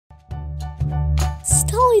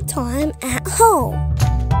Storytime at Home.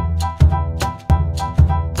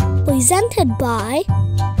 Presented by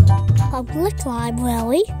Public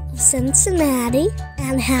Library of Cincinnati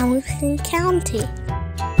and Hamilton County.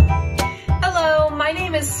 Hello, my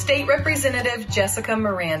name is State Representative Jessica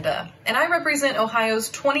Miranda, and I represent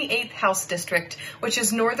Ohio's 28th House District, which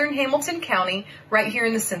is northern Hamilton County, right here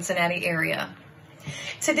in the Cincinnati area.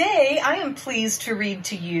 Today, I am pleased to read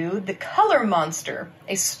to you The Color Monster,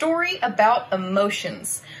 a story about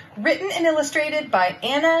emotions, written and illustrated by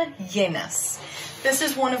Llenas. This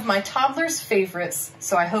is one of my toddler's favorites,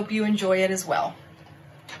 so I hope you enjoy it as well.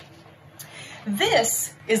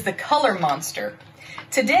 This is the Color Monster.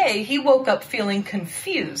 Today, he woke up feeling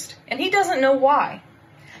confused, and he doesn't know why.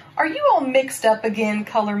 Are you all mixed up again,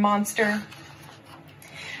 Color Monster?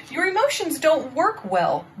 Your emotions don't work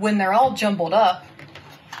well when they're all jumbled up.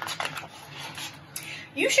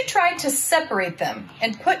 You should try to separate them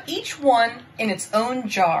and put each one in its own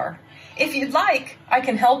jar. If you'd like, I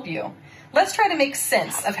can help you. Let's try to make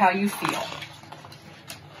sense of how you feel.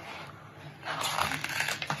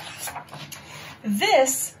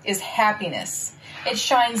 This is happiness. It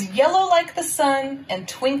shines yellow like the sun and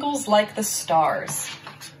twinkles like the stars.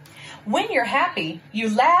 When you're happy,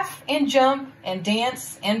 you laugh and jump and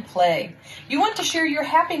dance and play. You want to share your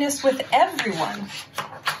happiness with everyone.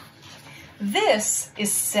 This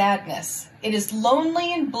is sadness. It is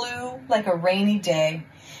lonely and blue like a rainy day.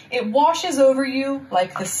 It washes over you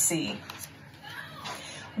like the sea.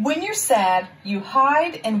 When you're sad, you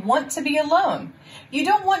hide and want to be alone. You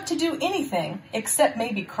don't want to do anything except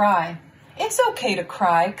maybe cry. It's okay to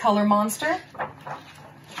cry, Color Monster.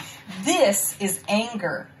 This is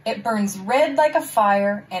anger. It burns red like a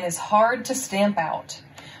fire and is hard to stamp out.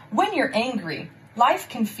 When you're angry, life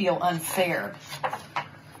can feel unfair.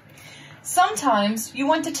 Sometimes you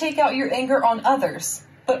want to take out your anger on others,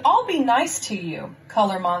 but I'll be nice to you,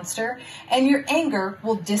 Color Monster, and your anger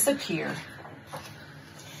will disappear.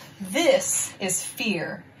 This is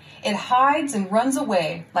fear. It hides and runs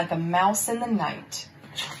away like a mouse in the night.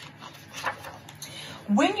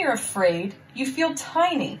 When you're afraid, you feel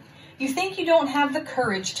tiny. You think you don't have the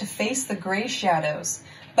courage to face the gray shadows,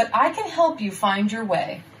 but I can help you find your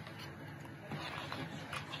way.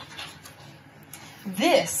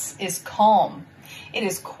 This is calm. It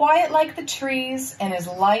is quiet like the trees and as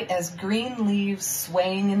light as green leaves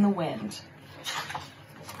swaying in the wind.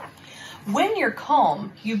 When you're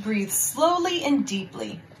calm, you breathe slowly and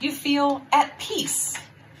deeply. You feel at peace.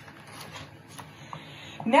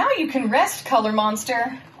 Now you can rest, Color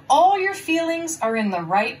Monster. All your feelings are in the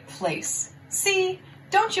right place. See,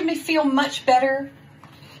 don't you feel much better?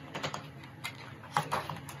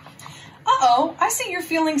 Uh-oh, I see you're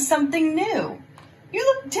feeling something new. You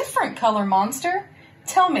look different, Color Monster.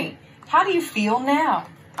 Tell me, how do you feel now?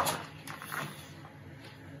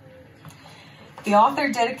 The author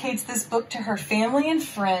dedicates this book to her family and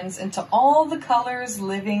friends and to all the colors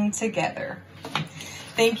living together.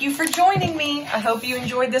 Thank you for joining me. I hope you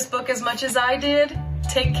enjoyed this book as much as I did.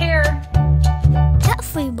 Take care. Get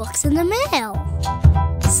free books in the mail.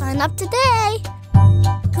 Sign up today.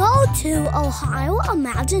 Go to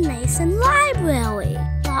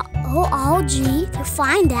OhioImaginationLibrary.org to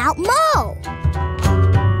find out more.